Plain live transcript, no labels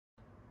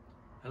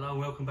Hello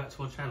and welcome back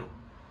to my channel.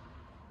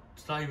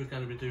 Today we're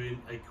going to be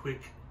doing a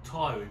quick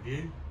tyre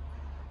review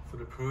for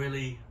the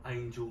Pirelli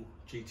Angel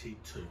GT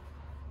II.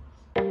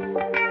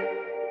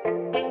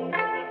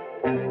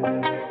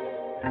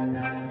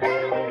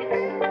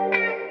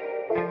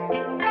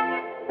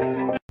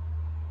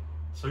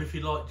 So if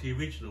you like the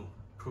original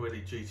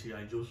Pirelli GT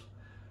Angels,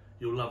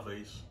 you'll love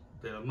these.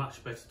 They're a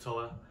much better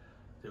tyre.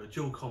 They're a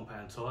dual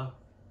compound tyre.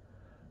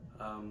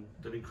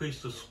 They've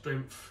increased the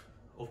strength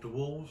of the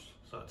walls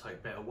so it'll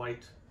take better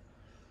weight.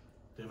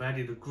 They've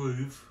added a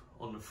groove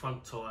on the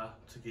front tyre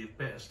to give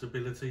better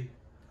stability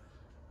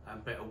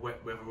and better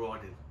wet weather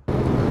riding.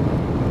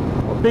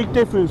 A big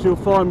difference you'll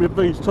find with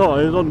these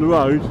tyres on the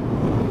road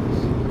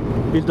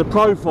is the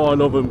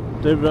profile of them.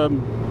 They're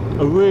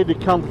a really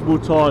comfortable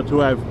tyre to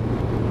have.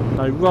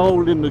 They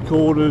roll in the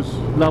corners,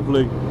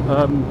 lovely.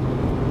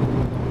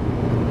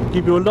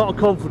 Give you a lot of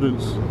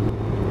confidence.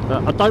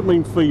 I don't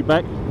mean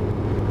feedback.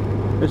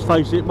 Let's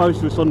face it, most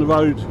of us on the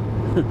road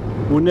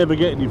will never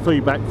get any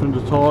feedback from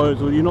the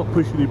tyres, or you're not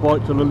pushing your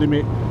bike to the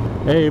limit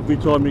every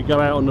time you go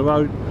out on the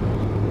road.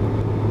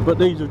 But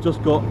these have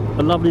just got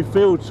a lovely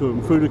feel to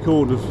them through the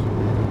corners.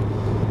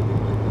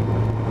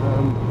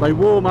 They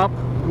warm up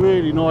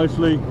really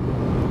nicely.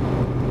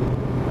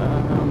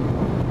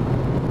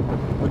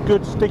 A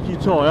good sticky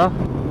tyre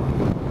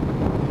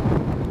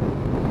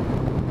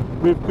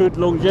with good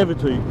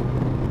longevity.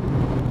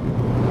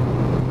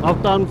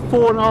 I've done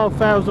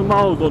 4,500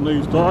 miles on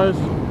these tyres,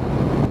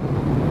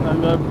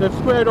 and they've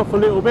squared off a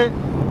little bit,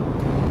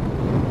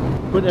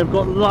 but they've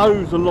got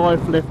loads of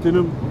life left in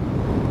them.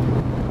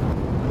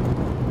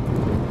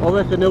 I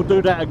reckon they'll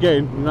do that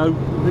again. You know,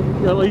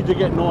 you'll either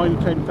get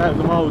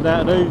 9,000–10,000 miles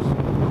out of these.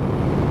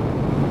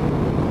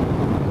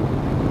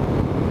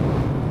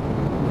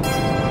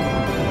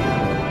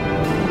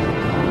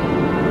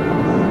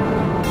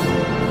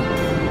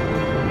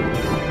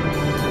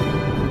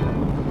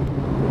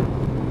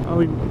 I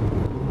mean,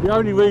 the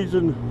only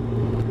reason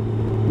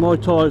my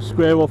tyres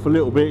square off a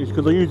little bit is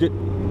because I use it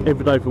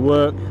every day for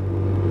work,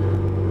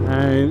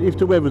 and if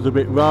the weather's a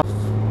bit rough,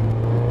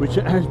 which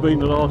it has been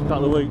the last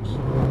couple of weeks,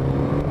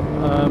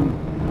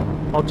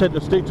 I'll tend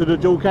to stick to the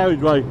dual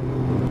carriageway,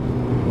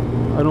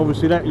 and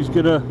obviously that is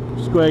going to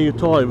square your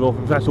tyre off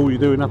if that's all you're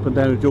doing up and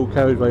down the dual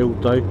carriageway all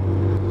day.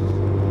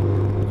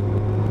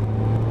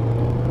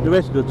 The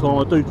rest of the time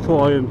I do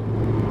try and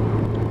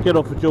get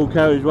off the dual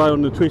carriageway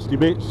on the twisty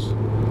bits,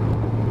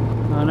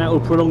 and that will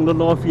prolong the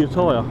life of your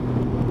tyre.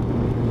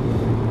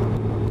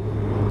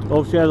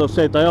 Obviously, as I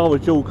said, they are a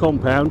dual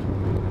compound,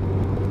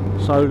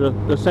 so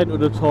the centre of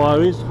the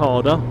tyre is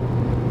harder,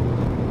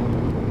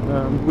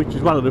 which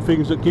is one of the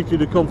things that gives you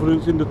the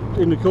confidence in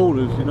the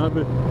corners. You know,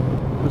 but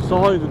the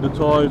size of the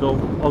tyres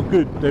are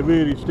good. They're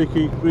really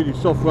sticky, really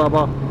soft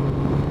rubber.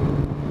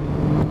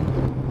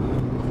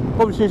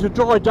 Obviously, it's a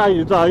dry day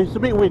today. It's a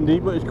bit windy,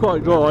 but it's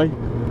quite dry.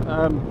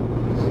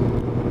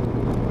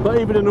 But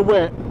even in the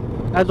wet,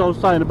 as I was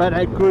saying about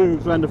that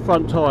grooves around the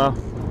front tyre,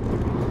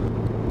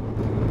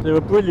 they're a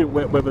brilliant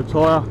wet weather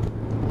tyre.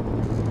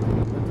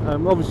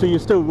 Obviously you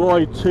still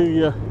ride to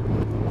your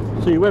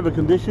weather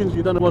conditions,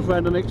 you don't know what's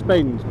around the next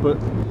bend, but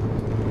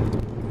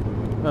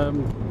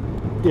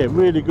yeah,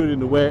 really good in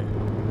the wet,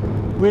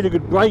 really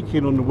good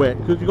braking on the wet,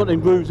 because you've got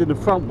them grooves in the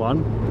front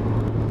one,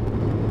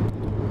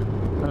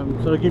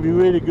 so they give you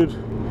really good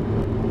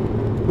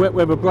wet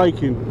weather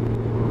braking.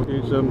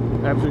 It's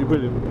absolutely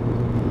brilliant.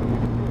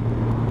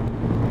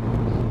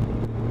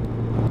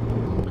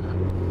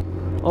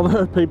 I've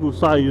heard people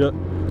say that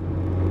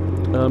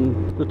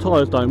the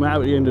tyres don't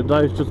matter at the end of the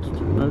day, it's just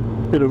a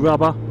bit of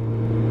rubber.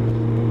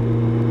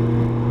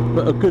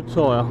 But a good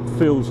tyre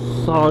feels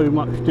so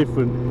much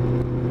different.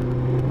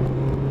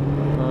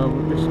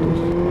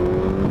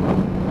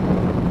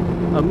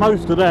 And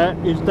most of that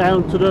is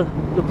down to the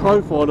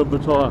profile of the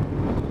tyre.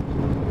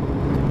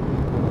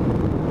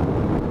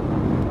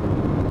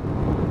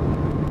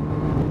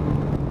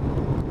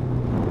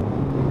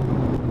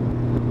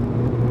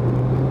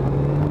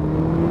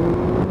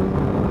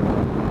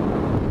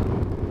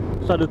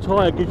 So the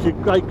tyre gives you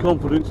great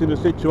confidence in a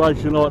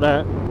situation like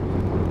that,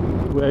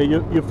 where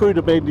you're through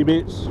the bendy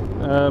bits,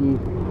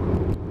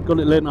 got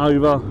it leant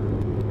over,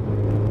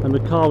 and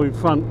the car in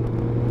front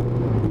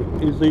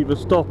is either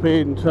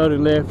stopping,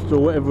 turning left,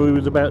 or whatever he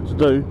was about to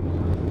do,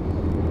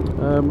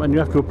 and you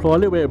have to apply a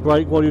little bit of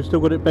brake while you've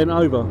still got it bent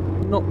over.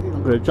 You're not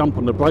going to jump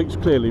on the brakes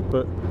clearly,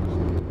 but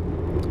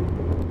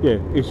yeah,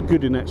 it's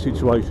good in that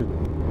situation.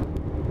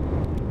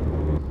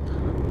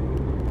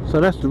 So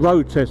that's the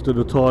road test of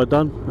the tyre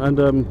done, and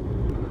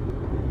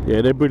yeah,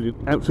 they're brilliant,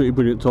 absolutely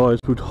brilliant tyres.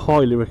 Would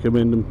highly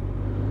recommend them.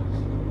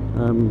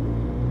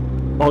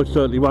 I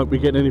certainly won't be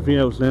getting anything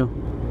else now.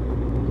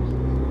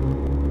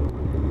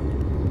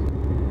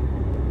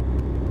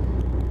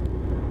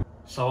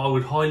 So I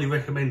would highly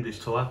recommend this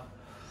tyre.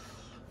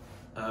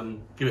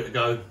 Give it a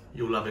go,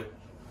 you'll love it.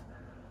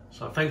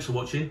 So thanks for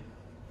watching,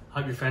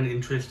 hope you found it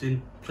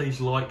interesting. Please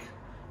like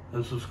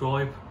and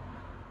subscribe,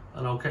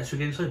 and I'll catch you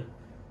again soon.